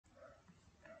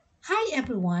Hi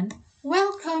everyone,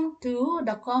 welcome to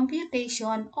the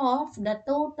computation of the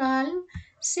total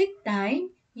seek time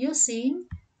using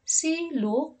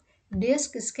C-Look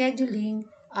disk scheduling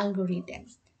algorithm.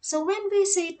 So when we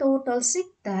say total seek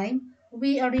time,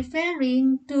 we are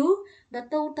referring to the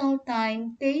total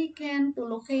time taken to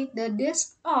locate the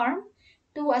disk arm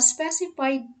to a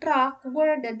specified track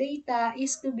where the data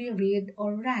is to be read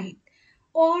or write,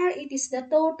 or it is the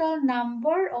total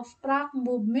number of track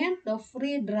movement of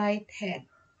read-write head.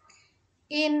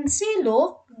 In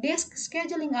CLOOK disk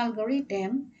scheduling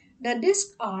algorithm, the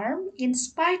disk arm, in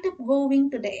spite of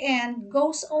going to the end,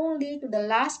 goes only to the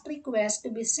last request to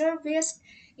be serviced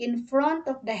in front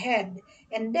of the head,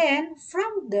 and then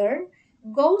from there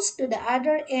goes to the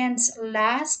other end's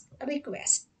last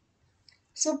request.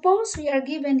 Suppose we are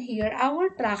given here our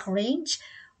track range,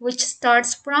 which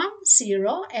starts from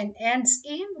 0 and ends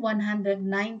in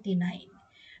 199.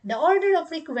 The order of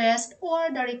request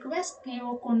or the request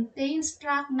queue contains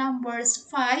track numbers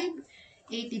 5,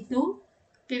 82,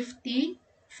 50,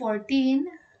 14,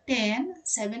 10,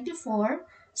 74,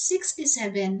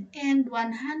 67, and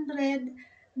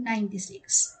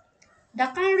 196.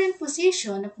 The current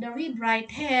position of the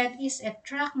read-write head is at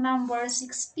track number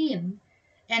 16,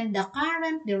 and the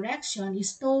current direction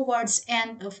is towards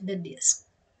end of the disk.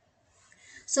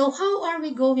 So how are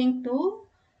we going to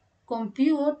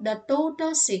compute the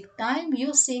total seek time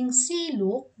using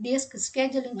CLOOK disk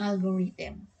scheduling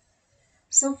algorithm?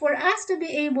 So for us to be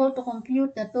able to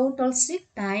compute the total seek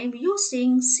time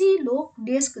using CLOOK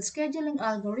disk scheduling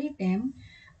algorithm,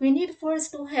 we need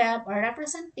first to have a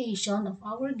representation of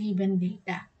our given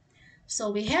data.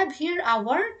 So we have here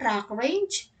our track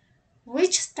range,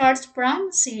 which starts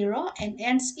from 0 and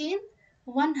ends in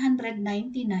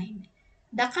 199.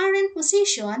 The current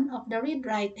position of the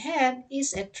read-write head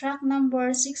is at track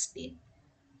number 16,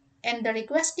 and the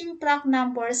requesting track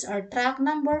numbers are track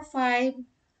number 5,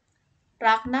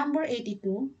 track number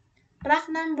 82, track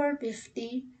number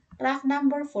 50, track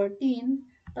number 14,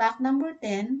 track number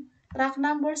 10, track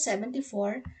number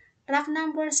 74, track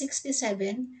number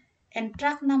 67, and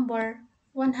track number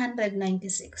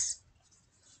 196.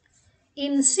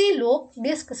 In CLOOK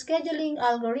disk scheduling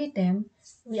algorithm,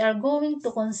 we are going to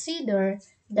consider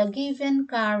the given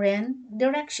current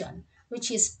direction, which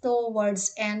is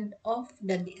towards end of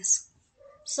the disk.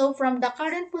 So from the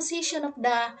current position of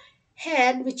the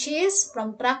head, which is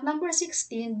from track number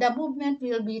 16, the movement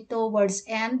will be towards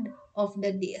end of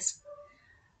the disk.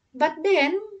 But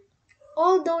then,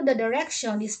 although the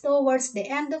direction is towards the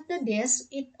end of the disk,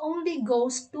 it only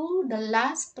goes to the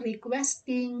last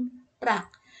requesting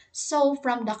track. So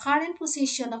from the current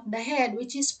position of the head,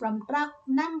 which is from track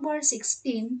number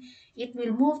 16, it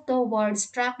will move towards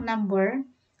track number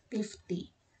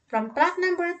 50. From track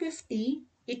number 50,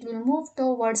 it will move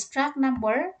towards track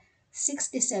number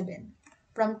 67.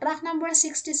 From track number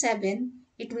 67,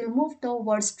 it will move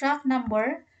towards track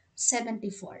number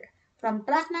 74. From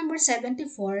track number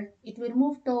 74, it will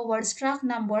move towards track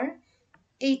number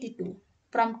 82.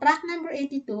 From track number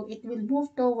 82, it will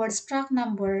move towards track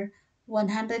number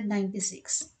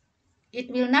 196.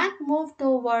 It will not move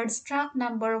towards track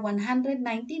number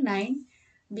 199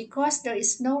 because there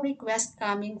is no request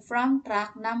coming from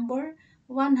track number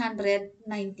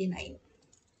 199.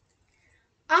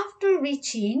 After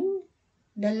reaching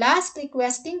the last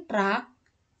requesting track,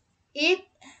 it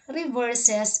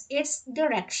reverses its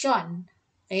direction.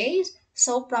 Okay,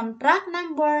 so from track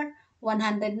number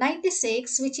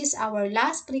 196, which is our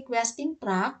last requesting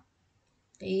track,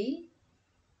 okay,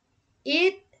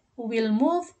 it will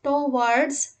move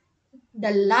towards the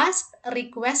last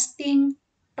requesting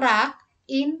track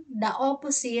in the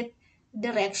opposite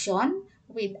direction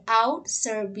without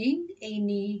serving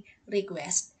any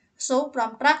request. So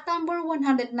from track number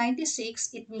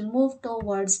 196, it will move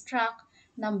towards track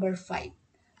number 5.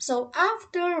 So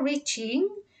after reaching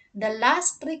the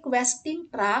last requesting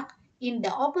track in the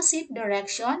opposite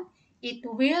direction, it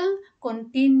will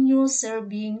continue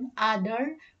serving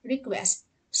other requests.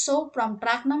 So from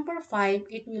track number 5,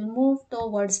 it will move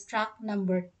towards track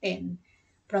number 10.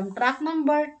 From track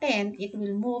number 10, it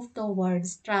will move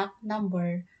towards track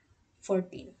number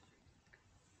 14.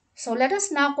 So let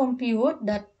us now compute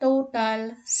the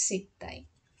total seek time.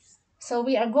 So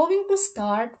we are going to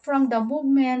start from the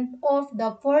movement of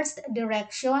the first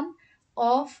direction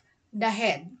of the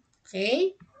head.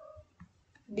 Okay?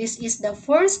 This is the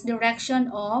first direction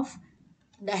of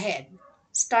the head.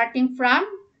 Starting from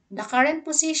the current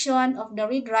position of the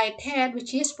read-write head,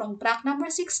 which is from track number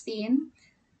 16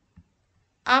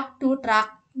 up to track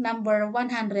number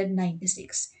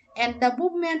 196. And the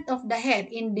movement of the head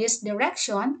in this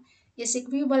direction is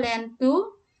equivalent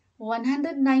to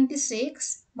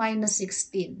 196 minus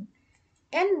 16.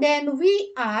 And then we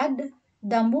add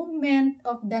the movement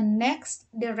of the next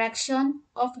direction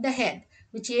of the head,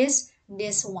 which is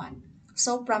this one.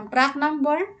 So from track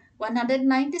number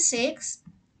 196,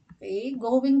 okay,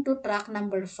 going to track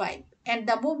number 5. And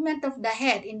the movement of the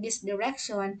head in this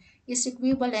direction is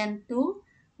equivalent to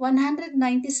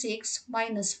 196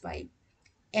 minus 5.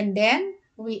 And then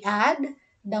we add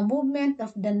the movement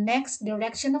of the next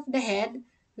direction of the head,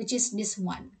 which is this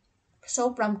one.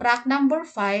 So from track number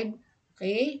 5,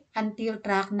 okay, until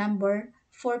track number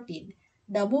 14.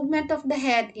 The movement of the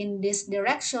head in this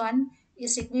direction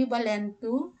is equivalent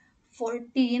to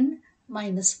 14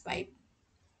 minus 5.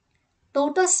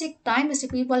 Total seek time is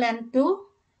equivalent to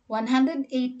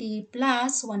 180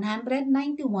 plus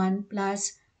 191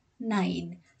 plus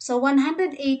 9. So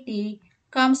 180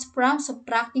 comes from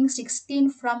subtracting 16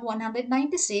 from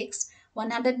 196.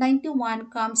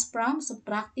 191 comes from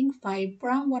subtracting 5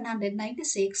 from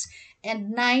 196.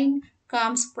 And 9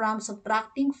 comes from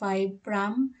subtracting 5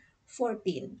 from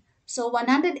 14. So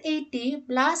 180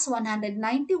 plus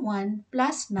 191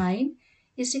 plus 9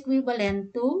 is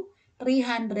equivalent to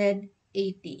 380.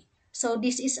 So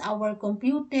this is our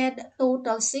computed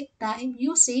total seek time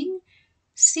using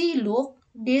CLOOK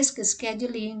disk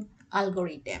scheduling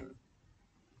algorithm.